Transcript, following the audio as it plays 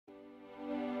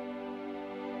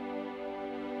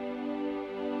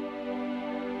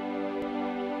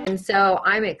And so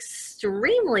I'm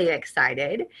extremely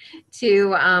excited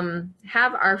to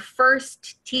have our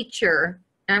first teacher,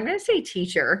 and I'm going to say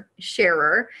teacher,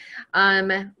 sharer,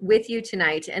 with you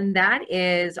tonight. And that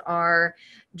is our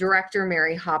director,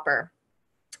 Mary Hopper.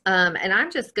 And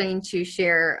I'm just going to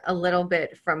share a little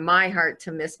bit from my heart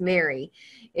to Miss Mary.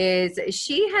 Is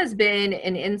she has been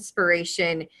an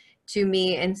inspiration to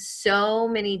me in so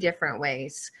many different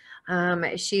ways.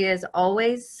 She is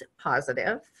always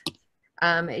positive.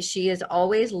 She is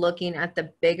always looking at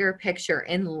the bigger picture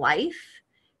in life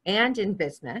and in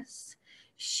business.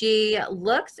 She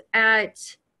looks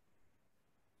at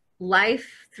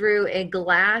life through a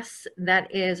glass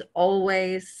that is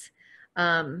always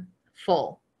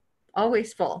full,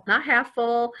 always full, not half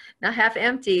full, not half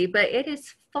empty, but it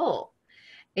is full.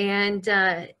 And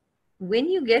when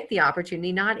you get the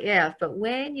opportunity, not if, but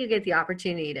when you get the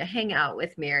opportunity to hang out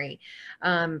with Mary,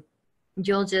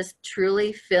 you'll just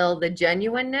truly feel the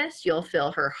genuineness, you'll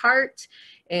feel her heart,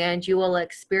 and you will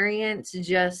experience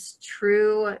just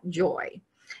true joy.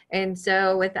 And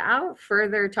so without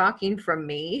further talking from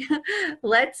me,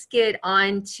 let's get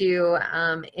on to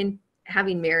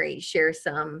having Mary share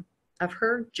some of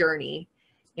her journey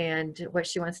and what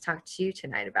she wants to talk to you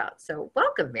tonight about. So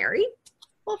welcome, Mary.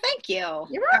 Well, thank you.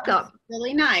 You're welcome.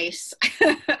 Really nice.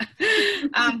 Yeah,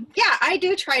 I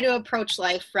do try to approach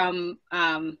life from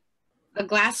a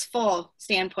glass full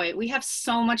standpoint. We have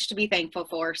so much to be thankful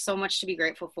for, so much to be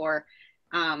grateful for.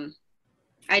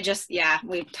 Heidi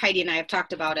and I have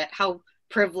talked about it, how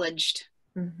privileged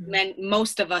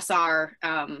most of us are,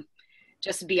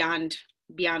 just beyond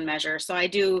measure. So I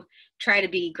do try to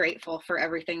be grateful for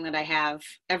everything that I have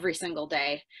every single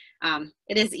day.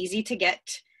 It is easy to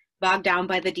get bogged down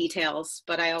by the details,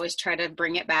 but I always try to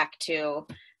bring it back to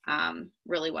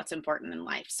really what's important in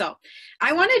life. So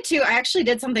I actually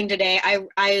did something today.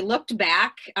 I looked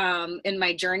back in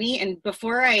my journey, and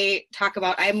before I talk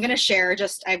about, I'm going to share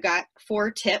I've got 4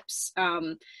 tips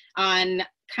on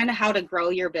kind of how to grow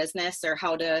your business, or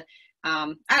how to,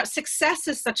 success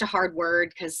is such a hard word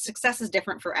because success is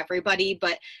different for everybody,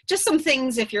 but just some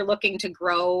things if you're looking to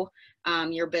grow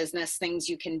your business, things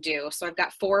you can do. So I've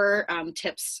got 4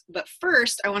 tips, but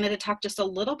first I wanted to talk just a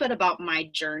little bit about my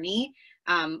journey,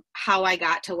 how I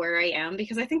got to where I am,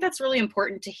 because I think that's really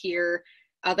important to hear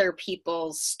other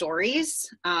people's stories.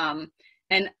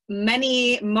 And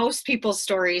most people's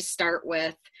stories start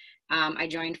with, I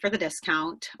joined for the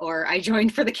discount, or I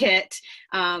joined for the kit.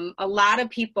 A lot of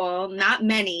people, not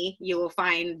many, you will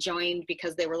find joined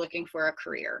because they were looking for a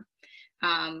career.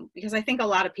 Because I think a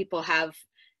lot of people have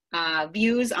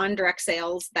views on direct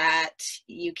sales that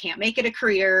you can't make it a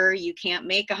career, you can't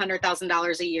make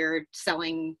 $100,000 a year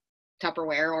selling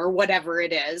Tupperware or whatever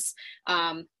it is,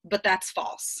 but that's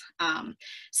false.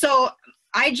 So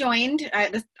I joined,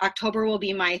 this October will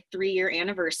be my 3-year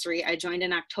anniversary. I joined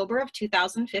in October of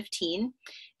 2015,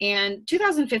 and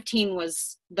 2015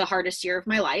 was the hardest year of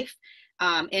my life.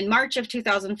 In March of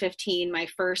 2015, my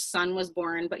first son was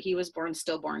born, but he was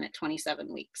stillborn at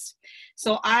 27 weeks.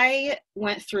 So I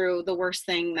went through the worst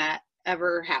thing that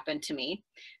ever happened to me.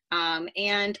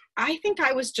 And I think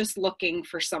I was just looking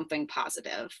for something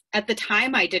positive. At the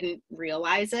time, I didn't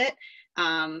realize it.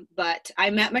 But I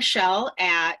met Michelle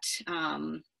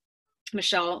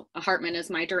Michelle Hartman is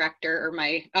my director, or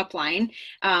my upline.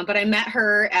 But I met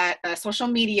her at a social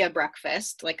media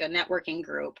breakfast, like a networking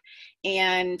group.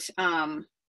 And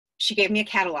she gave me a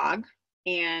catalog,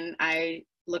 and I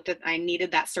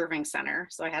needed that serving center.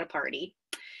 So I had a party.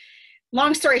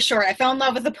 Long story short, I fell in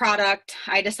love with the product.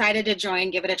 I decided to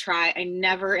join, give it a try. I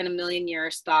never in a million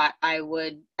years thought I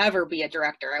would ever be a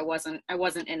director. I wasn't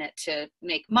in it to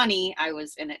make money. I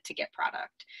was in it to get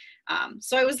product.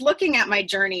 So I was looking at my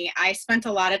journey. I spent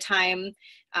a lot of time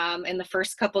in the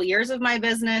first couple years of my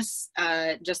business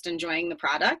just enjoying the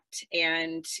product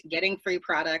and getting free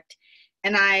product.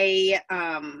 And I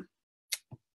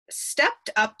stepped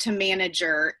up to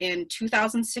manager in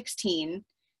 2016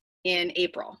 in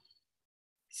April.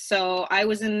 So I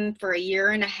was in for a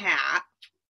year and a half,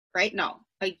 right? No,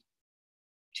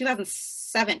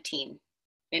 2017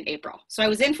 in April. So I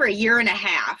was in for a year and a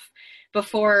half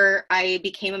before I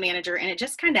became a manager, and it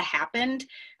just kind of happened.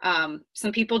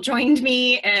 Some people joined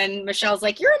me, and Michelle's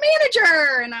like, "You're a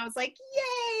manager." And I was like,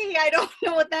 "Yay, I don't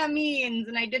know what that means."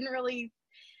 And I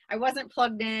wasn't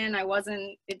plugged in.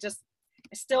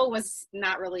 I still was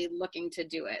not really looking to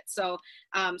do it. So,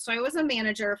 so I was a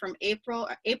manager from April,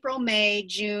 May,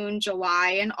 June,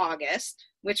 July, and August,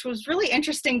 which was really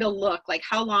interesting to look like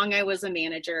how long I was a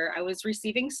manager. I was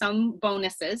receiving some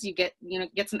bonuses. You get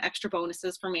some extra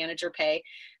bonuses for manager pay.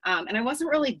 And I wasn't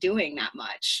really doing that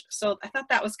much. So I thought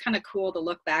that was kind of cool to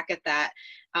look back at that.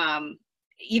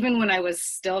 Even when I was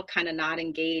still kind of not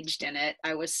engaged in it,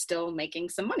 I was still making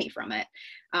some money from it.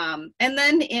 And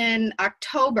then in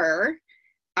October,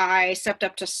 I stepped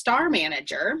up to star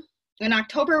manager. And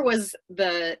October was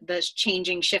the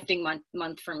shifting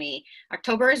month for me.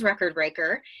 October is record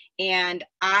breaker. And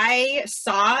I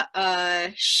saw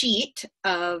a sheet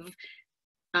of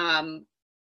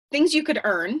things you could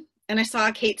earn. And I saw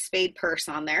a Kate Spade purse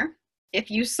on there. If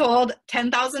you sold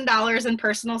 $10,000 in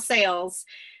personal sales,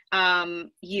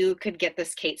 you could get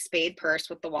this Kate Spade purse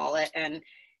with the wallet. And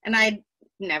I'd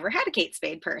never had a Kate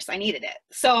Spade purse. I needed it.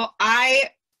 So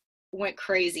I went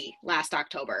crazy last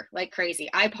October, like crazy.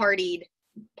 I partied,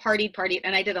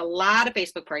 and I did a lot of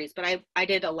Facebook parties, but I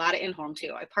did a lot of in-home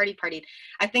too. I partied.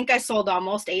 I think I sold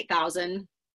almost 8,000.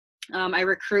 I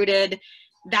recruited.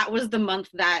 That was the month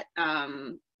that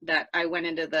that I went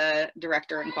into the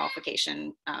director and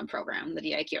qualification program, the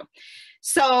DIQ.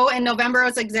 So in November, I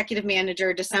was executive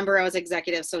manager. December, I was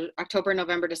executive. So October,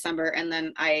 November, December. And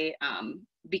then I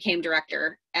became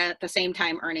director at the same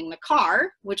time earning the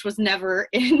car, which was never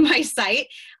in my sight.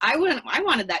 I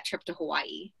wanted that trip to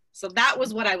Hawaii. So that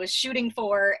was what I was shooting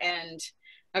for. And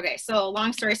okay, so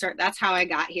long story short, that's how I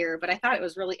got here. But I thought it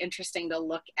was really interesting to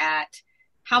look at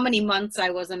how many months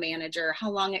I was a manager, how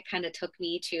long it kind of took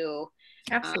me to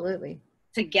absolutely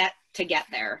to get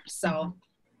there. So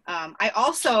I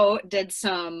also did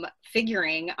some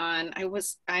figuring on,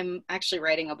 I'm actually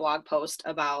writing a blog post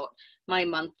about my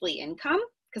monthly income,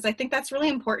 because I think that's really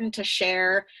important to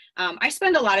share. I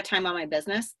spend a lot of time on my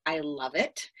business. I love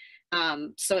it.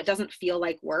 So it doesn't feel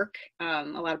like work. A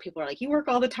lot of people are like, you work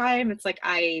all the time. It's like,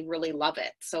 I really love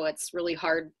it. So it's really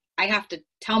hard. I have to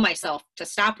tell myself to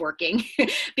stop working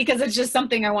because it's just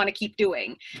something I want to keep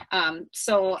doing.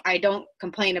 So I don't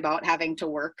complain about having to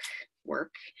work.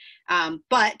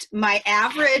 But my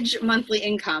average monthly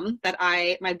income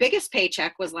my biggest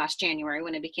paycheck was last January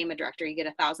when I became a director. You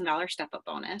get $1,000 step-up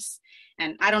bonus.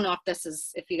 And I don't know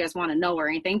if you guys want to know or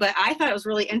anything, but I thought it was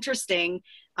really interesting.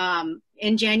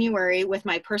 In January, with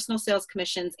my personal sales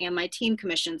commissions and my team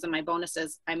commissions and my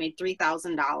bonuses, I made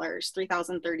 $3,000,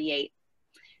 $3,038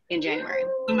 in January.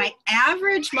 So my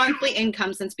average monthly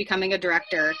income since becoming a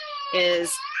director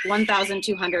is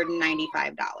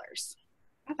 $1,295.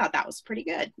 I thought that was pretty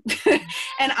good.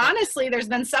 And honestly, there's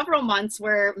been several months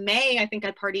where May, I think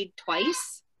I partied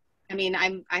twice. I mean,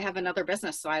 I have another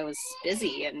business, so I was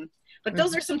busy. But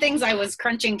those are some things I was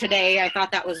crunching today. I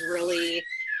thought that was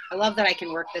I love that I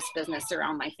can work this business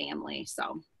around my family.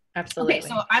 So absolutely. Okay,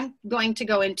 so I'm going to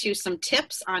go into some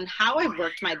tips on how I've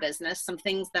worked my business, some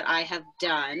things that I have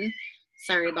done.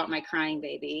 Sorry about my crying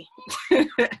baby.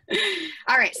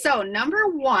 All right, so number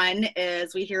one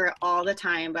is, we hear it all the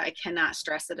time, but I cannot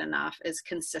stress it enough, is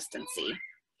consistency.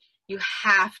 You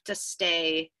have to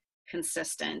stay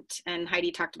consistent. And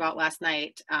Heidi talked about last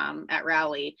night at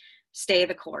Rally, stay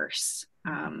the course.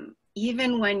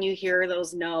 Even when you hear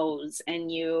those no's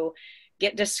and you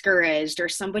get discouraged, or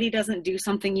somebody doesn't do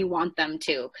something you want them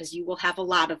to, because you will have a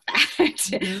lot of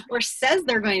that, or says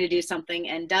they're going to do something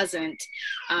and doesn't,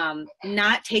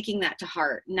 not taking that to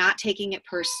heart, not taking it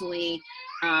personally,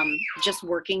 just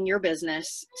working your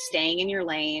business, staying in your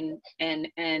lane, and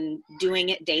doing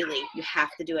it daily. You have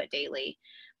to do it daily.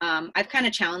 I've kind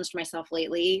of challenged myself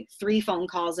lately, 3 phone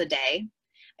calls a day.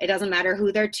 It doesn't matter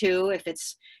who they're to, if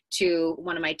it's to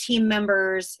one of my team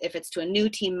members, if it's to a new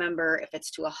team member, if it's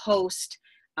to a host,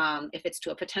 if it's to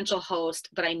a potential host,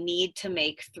 but I need to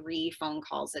make 3 phone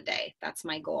calls a day. That's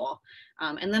my goal.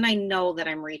 And then I know that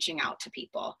I'm reaching out to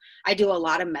people. I do a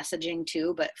lot of messaging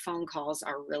too, but phone calls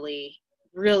are really,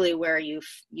 really where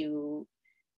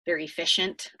they're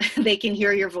efficient. They can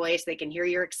hear your voice. They can hear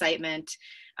your excitement.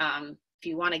 If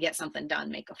you want to get something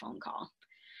done, make a phone call.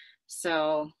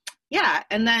 So yeah.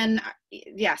 And then,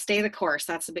 stay the course.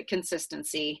 That's a bit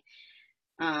consistency.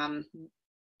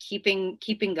 Keeping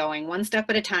going one step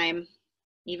at a time,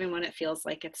 even when it feels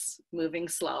like it's moving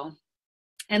slow.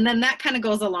 And then that kind of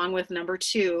goes along with number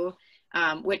 2,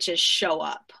 which is show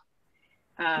up.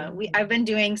 I've been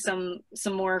doing some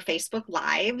more Facebook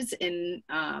lives in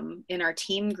our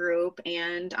team group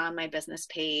and on my business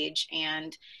page.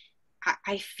 And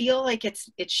I feel like it's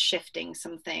shifting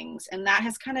some things, and that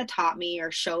has kind of taught me,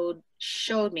 or showed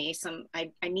me some,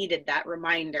 I needed that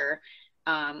reminder,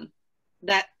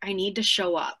 that I need to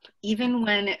show up, even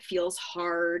when it feels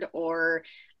hard, or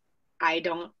I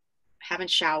haven't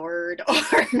showered, or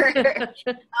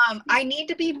I need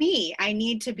to be me. I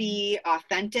need to be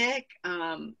authentic.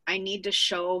 I need to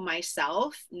show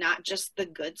myself, not just the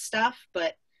good stuff,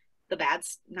 but the bad,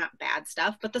 not bad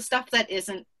stuff, but the stuff that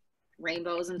isn't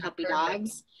rainbows and puppy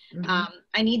dogs.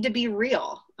 I need to be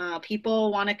real.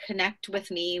 People want to connect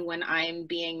with me when I'm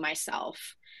being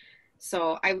myself.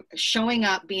 So I'm showing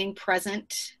up, being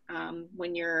present.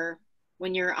 When you're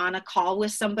on a call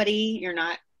with somebody, you're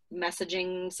not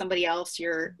messaging somebody else.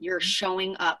 You're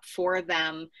showing up for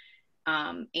them,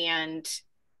 and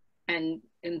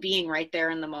being right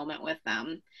there in the moment with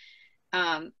them.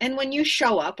 And when you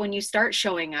show up, when you start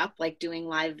showing up, like doing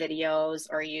live videos,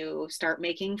 or you start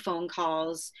making phone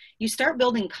calls, you start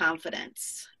building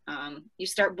confidence. You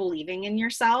start believing in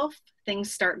yourself.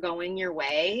 Things start going your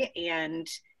way, and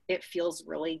it feels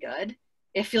really good.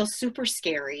 It feels super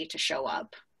scary to show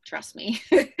up. Trust me,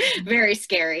 very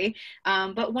scary.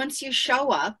 But once you show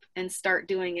up and start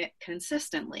doing it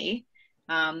consistently,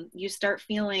 you start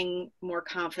feeling more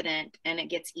confident, and it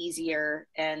gets easier,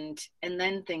 and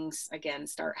then things again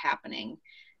start happening.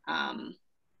 And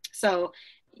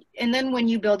then when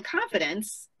you build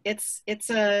confidence, it's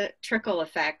a trickle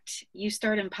effect. You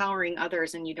start empowering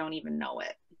others and you don't even know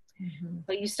it.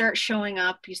 But you start showing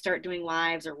up, you start doing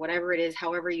lives or whatever it is,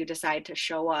 however you decide to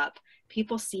show up,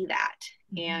 people see that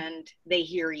and they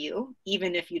hear you,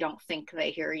 even if you don't think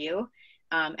they hear you.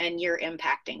 And you're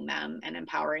impacting them and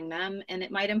empowering them, and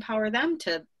it might empower them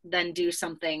to then do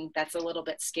something that's a little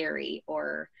bit scary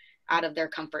or out of their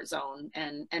comfort zone,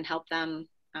 and help them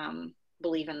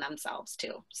believe in themselves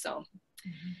too. So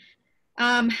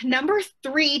number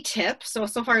 3 tip. So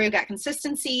far we've got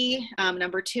consistency.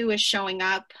 Number 2 is showing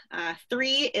up.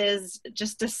 3 is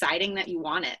just deciding that you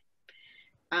want it.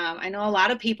 I know a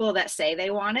lot of people that say they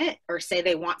want it, or say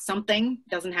they want something.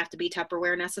 Doesn't have to be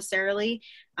Tupperware necessarily.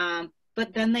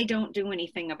 But then they don't do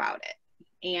anything about it,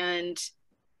 and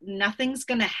nothing's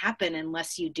going to happen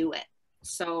unless you do it.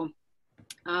 So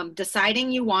deciding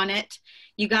you want it,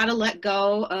 you got to let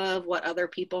go of what other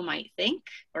people might think,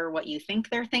 or what you think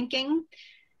they're thinking,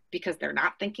 because they're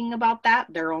not thinking about that.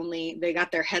 They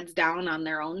got their heads down on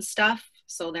their own stuff.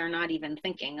 So they're not even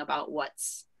thinking about what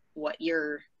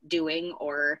you're doing,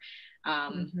 or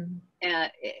and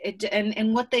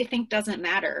what they think doesn't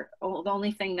matter. The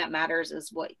only thing that matters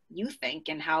is what you think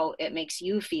and how it makes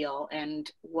you feel and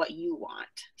what you want.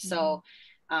 So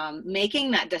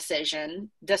making that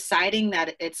decision, deciding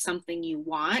that it's something you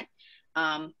want,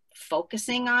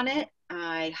 focusing on it.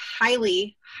 I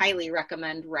highly, highly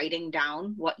recommend writing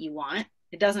down what you want.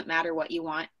 It doesn't matter what you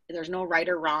want. There's no right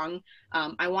or wrong.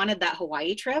 I wanted that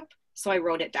Hawaii trip. So I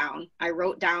wrote it down. I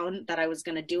wrote down that I was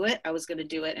going to do it. I was going to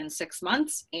do it in 6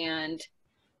 months, and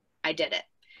I did it.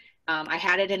 I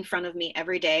had it in front of me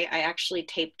every day. I actually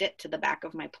taped it to the back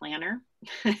of my planner.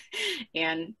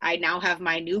 And I now have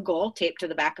my new goal taped to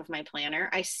the back of my planner.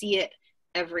 I see it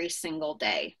every single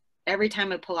day. Every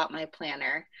time I pull out my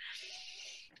planner.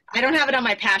 I don't have it on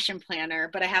my passion planner,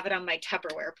 but I have it on my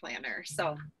Tupperware planner.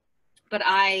 So, but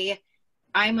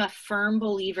I'm a firm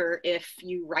believer, if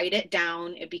you write it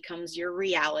down, it becomes your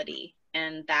reality.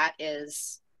 And that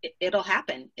is, it'll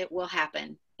happen. It will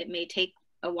happen. It may take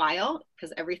a while,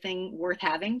 because everything worth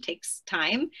having takes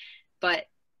time, but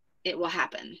it will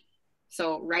happen.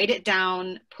 So write it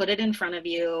down, put it in front of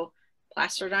you,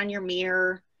 plaster it on your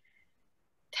mirror,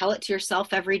 tell it to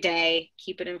yourself every day,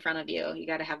 keep it in front of you. You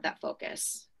got to have that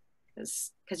focus.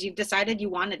 Because you've decided you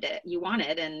want it,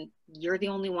 and you're the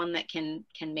only one that can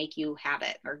make you have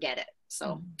it or get it.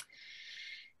 So,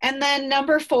 and then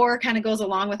number 4 kind of goes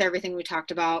along with everything we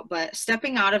talked about, but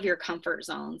stepping out of your comfort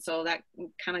zone. So that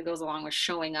kind of goes along with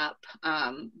showing up.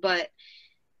 But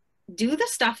do the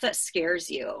stuff that scares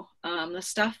you, the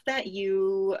stuff that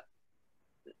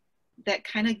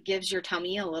kind of gives your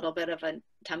tummy a little bit of a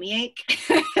tummy ache.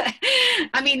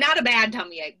 I mean, not a bad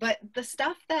tummy ache, but the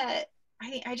stuff that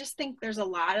I just think there's a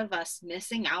lot of us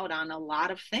missing out on a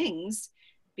lot of things,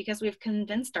 because we've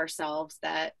convinced ourselves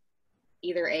that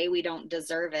either A, we don't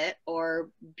deserve it,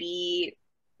 or B,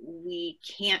 we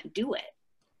can't do it.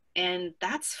 And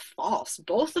that's false.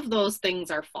 Both of those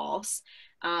things are false.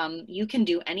 You can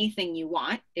do anything you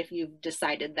want if you've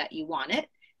decided that you want it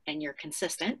and you're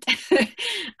consistent.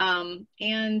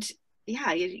 And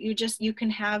yeah, you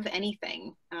can have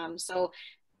anything.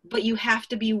 But you have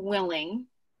to be willing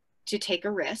to take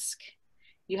a risk.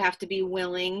 You have to be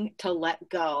willing to let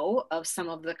go of some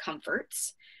of the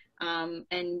comforts.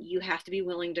 And you have to be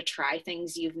willing to try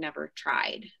things you've never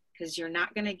tried, because you're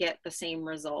not going to get the same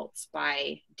results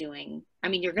by doing, I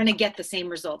mean, you're going to get the same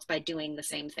results by doing the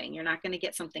same thing. You're not going to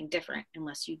get something different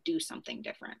unless you do something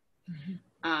different.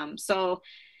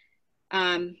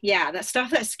 Yeah, that stuff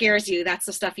that scares you, that's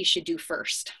the stuff you should do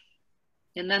first.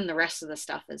 And then the rest of the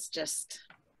stuff is just,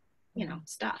 you know,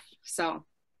 stuff. So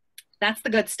that's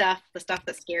the good stuff, the stuff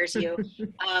that scares you.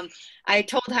 I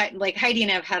told like Heidi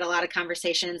and I have had a lot of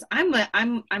conversations. I'm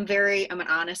an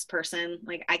honest person.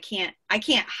 Like I can't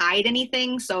hide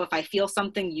anything. So if I feel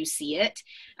something, you see it,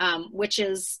 which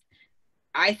is,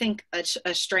 I think,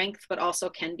 a strength, but also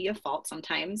can be a fault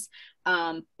sometimes.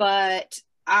 But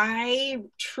I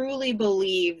truly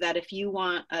believe that if you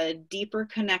want a deeper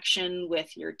connection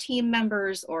with your team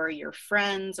members or your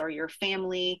friends or your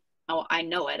family, oh, I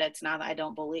know it. It's not that I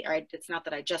don't believe, or it's not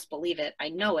that I just believe it. I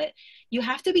know it. You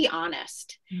have to be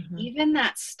honest. Even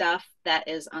that stuff that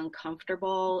is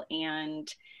uncomfortable and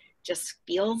just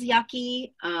feels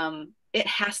yucky, it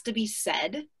has to be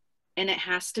said, and it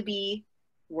has to be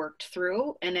worked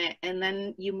through, and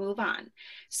then you move on.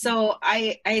 So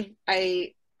I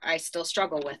still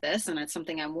struggle with this, and it's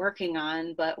something I'm working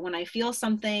on, but when I feel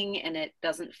something and it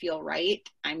doesn't feel right,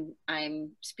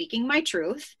 I'm speaking my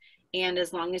truth. And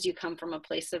as long as you come from a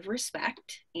place of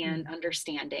respect and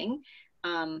understanding,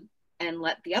 and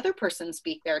let the other person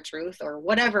speak their truth or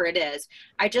whatever it is,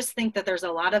 I just think that there's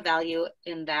a lot of value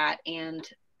in that, and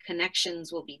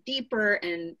connections will be deeper,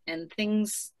 and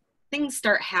things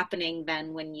start happening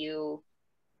then when you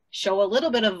show a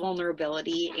little bit of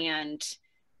vulnerability and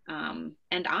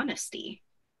honesty.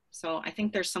 So I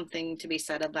think there's something to be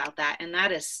said about that. And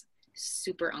that is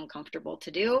super uncomfortable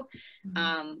to do.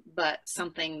 But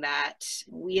something that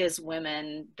we as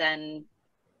women then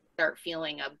start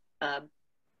feeling a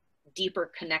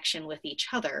deeper connection with each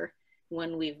other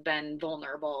when we've been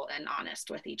vulnerable and honest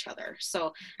with each other.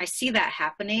 So I see that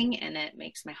happening, and it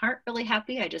makes my heart really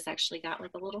happy. I just actually got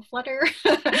like a little flutter.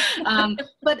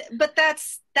 But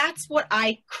that's what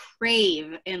I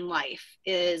crave in life,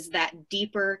 is that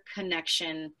deeper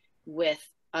connection with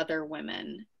other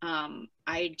women.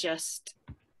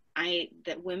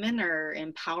 That women are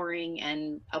empowering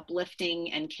and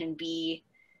uplifting and can be,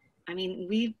 I mean,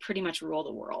 we pretty much rule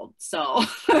the world, so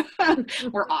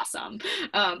we're awesome.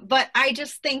 But I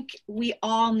just think we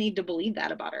all need to believe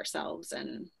that about ourselves.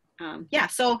 And yeah,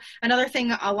 so another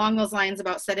thing along those lines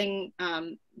about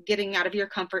getting out of your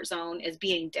comfort zone is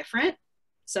being different.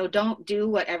 So don't do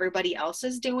what everybody else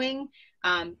is doing.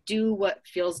 Do what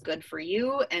feels good for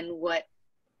you, and what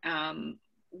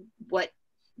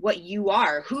you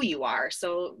are, who you are.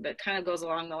 So that kind of goes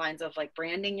along the lines of like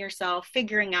branding yourself,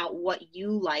 figuring out what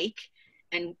you like,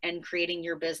 and creating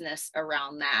your business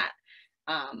around that.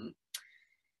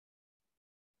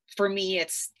 For me,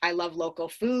 I love local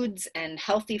foods and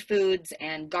healthy foods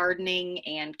and gardening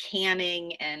and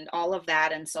canning and all of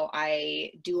that. And so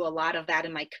I do a lot of that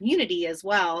in my community as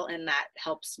well. And that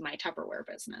helps my Tupperware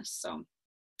business. So,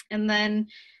 and then,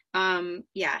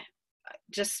 yeah,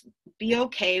 just be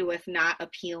okay with not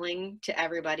appealing to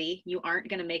everybody. You aren't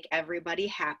going to make everybody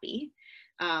happy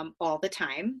all the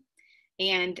time.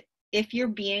 And if you're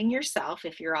being yourself,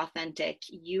 if you're authentic,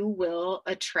 you will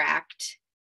attract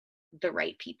the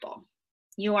right people.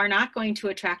 You are not going to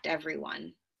attract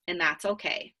everyone, and that's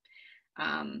okay.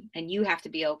 And you have to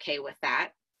be okay with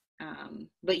that.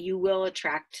 But you will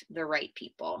attract the right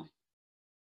people,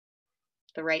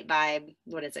 the right vibe.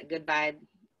 What is it? Good vibe.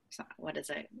 What is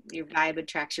it? Your vibe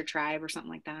attracts your tribe, or something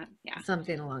like that. Yeah.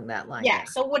 Something along that line. Yeah.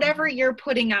 So whatever you're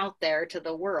putting out there to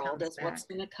the world is what's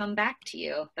going to come back to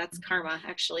you. That's karma.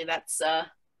 Actually, that's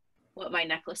what my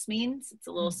necklace means. It's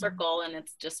a little circle, and it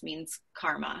just means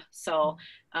karma. So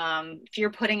if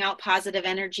you're putting out positive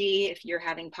energy, if you're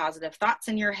having positive thoughts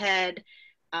in your head,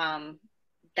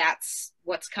 that's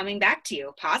what's coming back to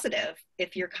you, positive.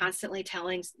 If you're constantly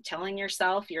telling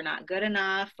yourself you're not good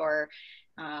enough, or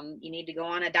you need to go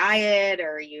on a diet,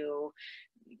 or you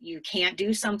can't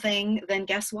do something, then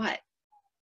guess what?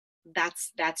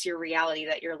 That's your reality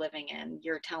that you're living in.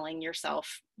 You're telling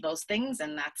yourself those things,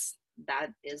 and that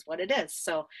is what it is.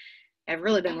 So I've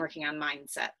really been working on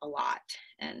mindset a lot,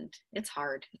 and it's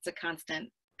hard. It's a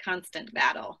constant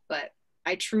battle, but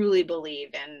I truly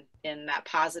believe in that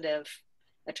positive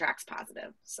attracts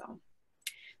positive. So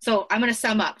I'm going to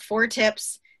sum up 4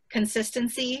 tips: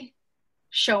 consistency,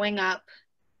 showing up,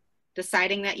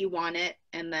 deciding that you want it,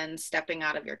 and then stepping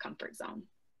out of your comfort zone.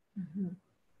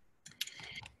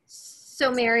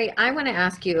 So Mary, I want to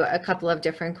ask you a couple of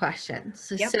different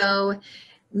questions. Yep. So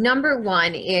number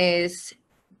 1 is,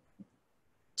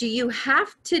 do you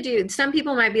have to do, some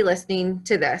people might be listening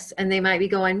to this and they might be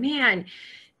going, man,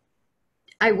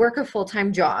 I work a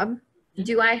full-time job.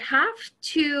 Do I have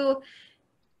to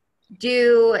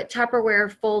do Tupperware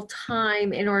full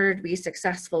time in order to be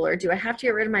successful, or do I have to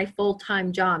get rid of my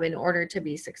full-time job in order to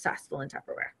be successful in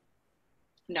Tupperware?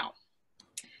 No.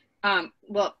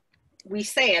 Well, we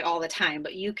say it all the time,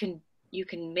 but you can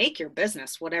make your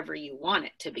business whatever you want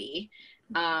it to be.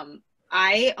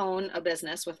 I own a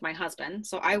business with my husband,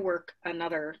 so I work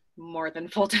another more than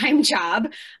full-time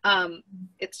job.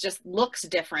 It just looks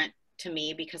different to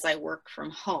me because I work from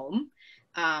home.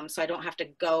 So I don't have to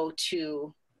go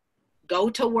to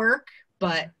work,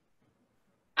 but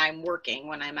I'm working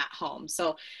when I'm at home.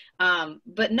 So,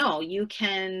 but no, you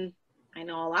can, I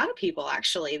know a lot of people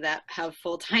actually that have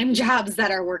full-time jobs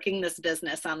that are working this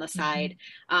business on the side,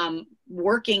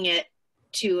 working it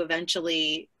to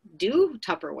eventually do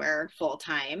Tupperware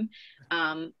full-time.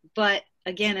 But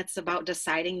again, it's about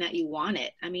deciding that you want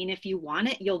it. I mean, if you want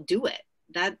it, you'll do it.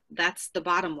 That's the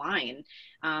bottom line.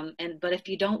 But if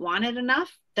you don't want it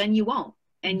enough, then you won't,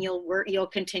 and you'll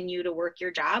continue to work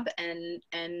your job and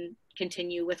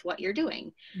continue with what you're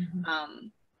doing.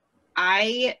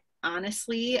 I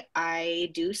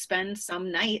do spend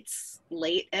some nights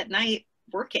late at night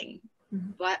working,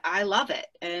 but I love it.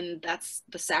 And that's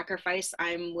the sacrifice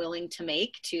I'm willing to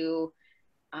make to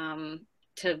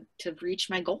reach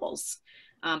my goals.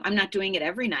 I'm not doing it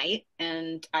every night,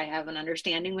 and I have an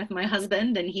understanding with my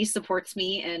husband, and he supports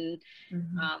me, and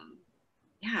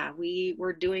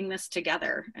we're doing this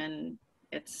together, and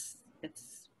it's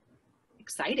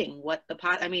exciting what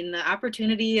the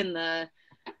opportunity and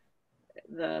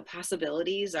the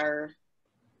possibilities are.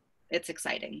 It's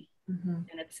exciting,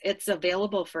 and it's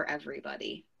available for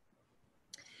everybody.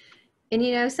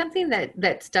 And something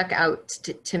that stuck out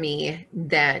to me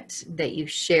that you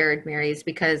shared, Mary, is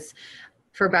because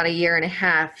for about 1.5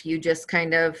 years, you just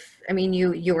kind of,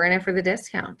 you were in it for the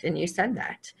discount, and you said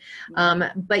that,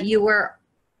 but you were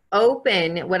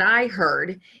open. What I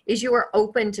heard is you were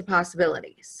open to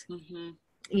possibilities.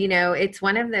 It's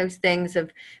one of those things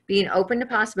of being open to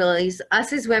possibilities.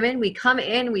 Us as women, we come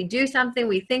in, we do something,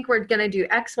 we think we're going to do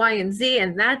X, Y, and Z,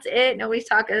 and that's it. Nobody's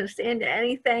talking us into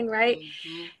anything, right?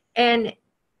 And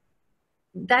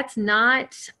that's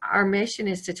not our mission,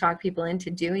 is to talk people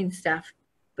into doing stuff.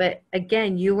 But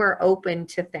again, you were open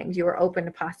to things. You were open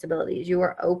to possibilities. You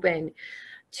were open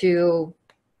to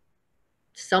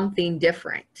something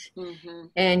different.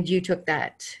 And you took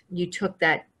that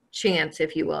chance,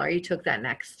 if you will, or you took that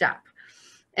next step.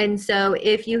 And so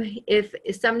if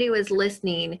somebody was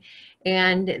listening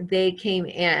and they came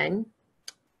in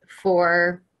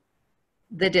for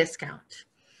the discount,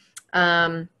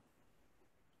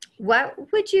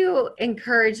 what would you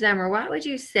encourage them, or what would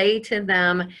you say to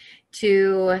them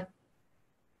to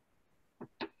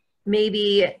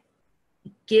maybe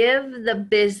give the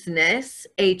business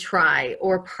a try,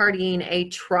 or partying a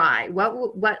try?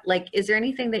 Is there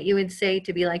anything that you would say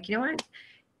to be like, you know what,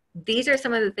 these are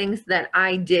some of the things that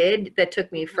I did that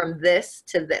took me from this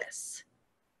to this?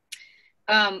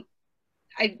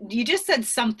 You just said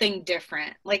something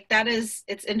different.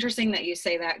 It's interesting that you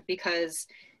say that, because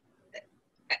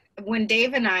when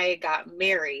Dave and I got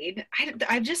married,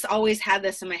 I've just always had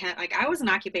this in my head. I was an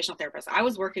occupational therapist. I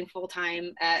was working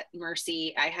full-time at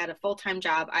Mercy. I had a full-time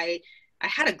job. I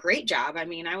had a great job.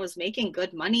 I was making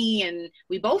good money, and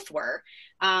we both were,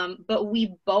 but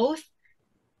we both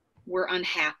were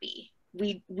unhappy.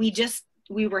 We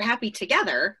were happy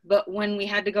together, but when we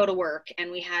had to go to work and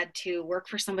we had to work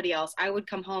for somebody else, I would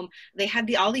come home. They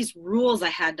had all these rules I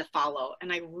had to follow,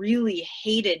 and I really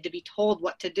hated to be told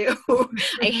what to do.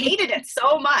 I hated it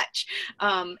so much.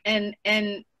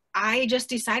 And I just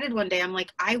decided one day, I'm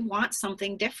like, I want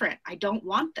something different. I don't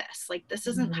want this. This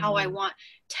isn't how I want.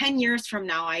 10 years from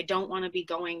now, I don't want to be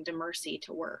going to Mercy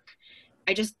to work.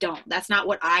 I just don't. That's not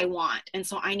what I want. And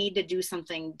so I need to do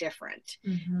something different.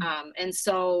 And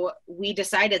so we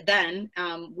decided then,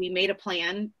 we made a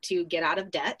plan to get out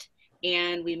of debt,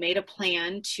 and we made a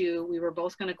plan we were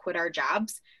both going to quit our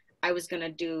jobs. I was going to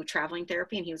do traveling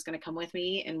therapy, and he was going to come with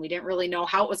me, and we didn't really know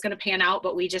how it was going to pan out,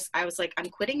 but I was like,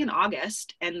 I'm quitting in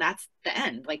August, and that's the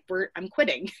end. I'm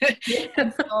quitting.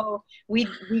 And so we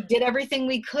did everything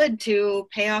we could to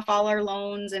pay off all our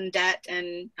loans and debt,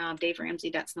 and Dave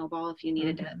Ramsey Debt Snowball, if you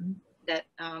needed debt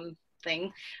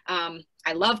thing.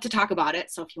 I love to talk about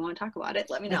it, so if you want to talk about it,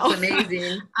 let me know. That's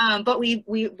amazing. But we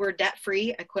were debt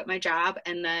free. I quit my job,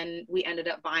 and then we ended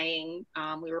up buying.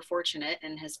 We were fortunate,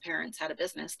 and his parents had a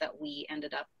business that we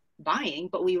ended up buying,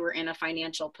 but we were in a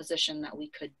financial position that we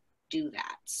could do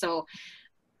that. So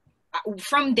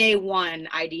from day one,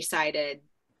 I decided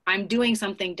I'm doing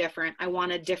something different. I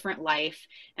want a different life,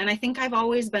 and I think I've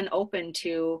always been open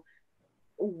to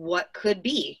what could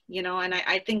be, you know. And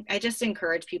I think I just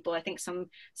encourage people. I think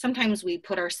sometimes we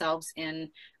put ourselves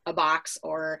in a box,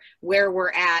 or where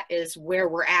we're at is where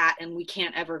we're at, and we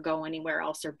can't ever go anywhere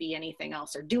else or be anything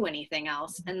else or do anything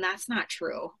else. And that's not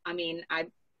true. I mean,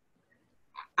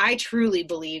 I truly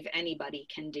believe anybody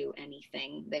can do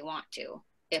anything they want to,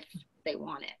 if they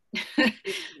want it.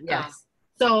 Yes.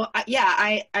 So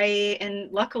yeah,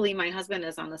 and luckily my husband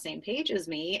is on the same page as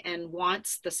me and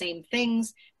wants the same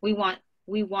things. We want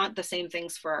the same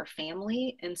things for our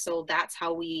family. And so that's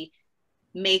how we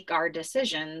make our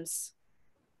decisions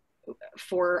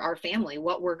for our family,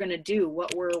 what we're going to do,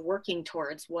 what we're working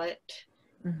towards, what,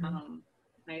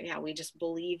 we just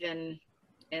believe in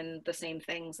the same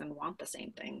things and want the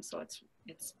same things. So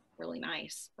it's really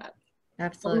nice, but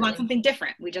absolutely, we want something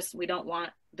different. We don't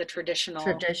want the traditional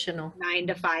 9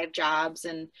 to 5 jobs.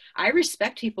 And I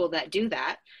respect people that do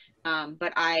that.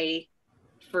 But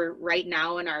for right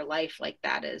now in our life, like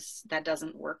that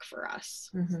doesn't work for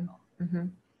us. And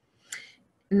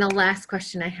the last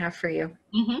question I have for you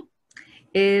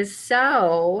is,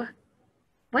 so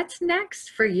what's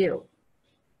next for you?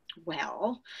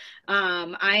 Well,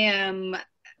 I am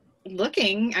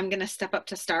I'm going to step up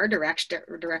to star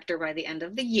director by the end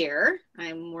of the year.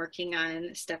 I'm working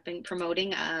on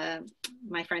promoting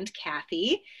my friend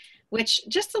Kathy, which,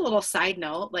 just a little side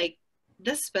note, like,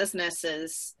 this business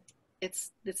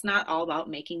it's not all about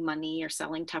making money or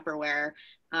selling Tupperware.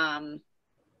 The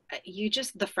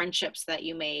friendships that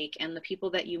you make and the people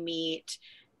that you meet.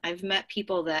 I've met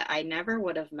people that I never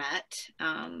would have met,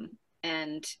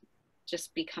 and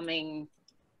just becoming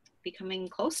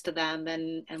close to them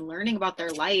and learning about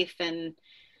their life. And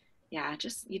yeah,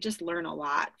 you just learn a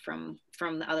lot from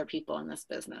the other people in this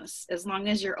business, as long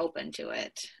as you're open to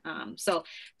it. So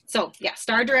yeah,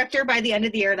 star director by the end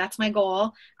of the year. That's my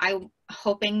goal. I'm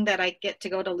hoping that I get to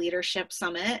go to Leadership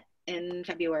Summit in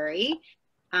February.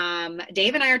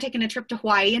 Dave and I are taking a trip to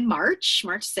Hawaii in March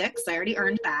 6th. I already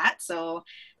earned that, so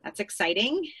that's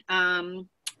exciting. And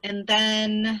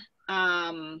then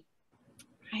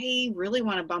I really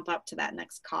want to bump up to that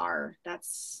next car.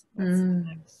 That's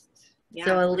next. Yeah.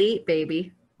 So elite,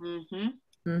 baby.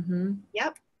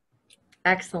 Yep.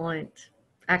 Excellent.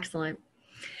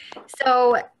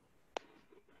 So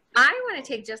I want to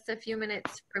take just a few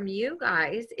minutes from you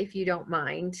guys, if you don't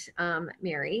mind,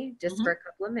 Mary, just for a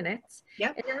couple of minutes.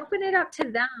 Yep. And then open it up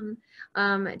to them,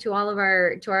 to all of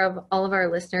our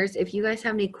listeners. If you guys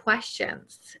have any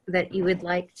questions that you would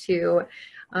like to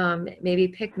maybe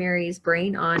pick Mary's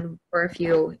brain on for a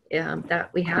few, that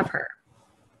we have her.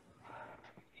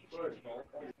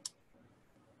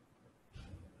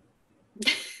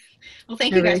 Well,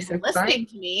 thank you guys for listening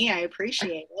to me. I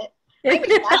appreciate it.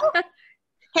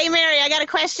 Hey, Mary, I got a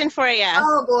question for you.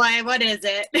 Oh, boy. What is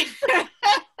it?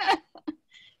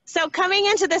 So coming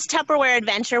into this Tupperware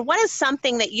adventure, what is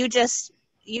something that you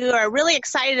are really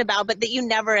excited about, but that you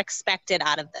never expected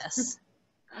out of this?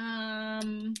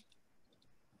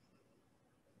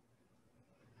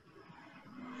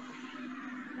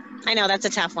 I know that's a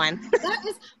tough one.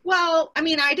 Well, I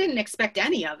mean, I didn't expect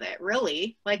any of it,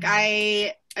 really. Like,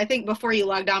 I think before you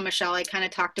logged on, Michelle, I kind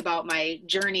of talked about my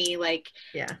journey. Like,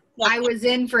 I was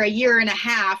in for 1.5 years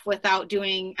without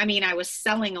doing, I mean, I was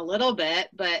selling a little bit,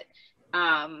 but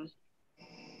I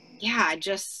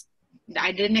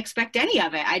didn't expect any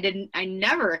of it. I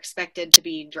never expected to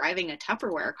be driving a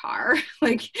Tupperware car.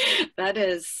 Like, that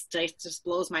just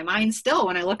blows my mind still.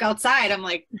 When I look outside, I'm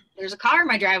like, there's a car in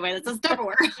my driveway that says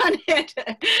Tupperware on it.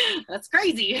 That's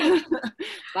crazy.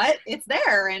 But it's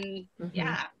there. And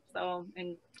so,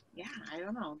 and I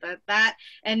don't know, that,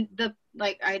 and the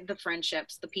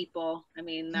friendships, the people, I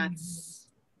mean, that's,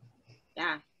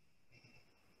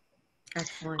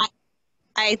 Excellent.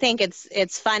 I think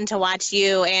it's fun to watch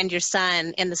you and your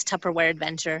son in this Tupperware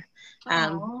adventure,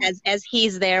 as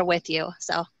he's there with you.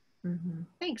 So,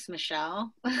 thanks,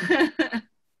 Michelle.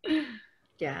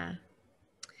 Yeah.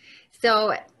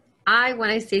 So I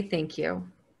want to say thank you.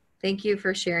 Thank you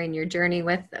for sharing your journey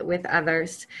with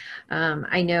others.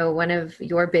 I know one of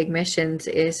your big missions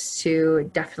is to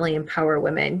definitely empower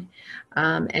women,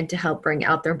 and to help bring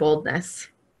out their boldness.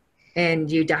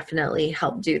 And you definitely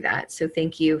help do that. So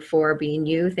thank you for being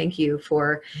you. Thank you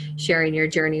for sharing your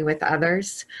journey with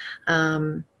others.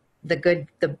 The good,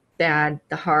 the bad,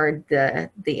 the hard, the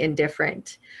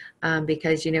indifferent.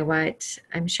 Because you know what?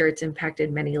 I'm sure it's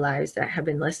impacted many lives that have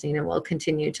been listening and will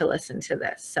continue to listen to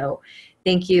this. So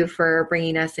thank you for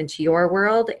bringing us into your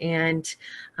world. And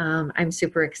I'm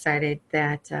super excited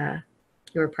that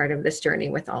you're part of this journey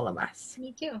with all of us.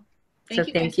 Me too.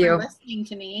 Thank you for listening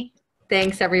to me.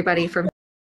 Thanks everybody for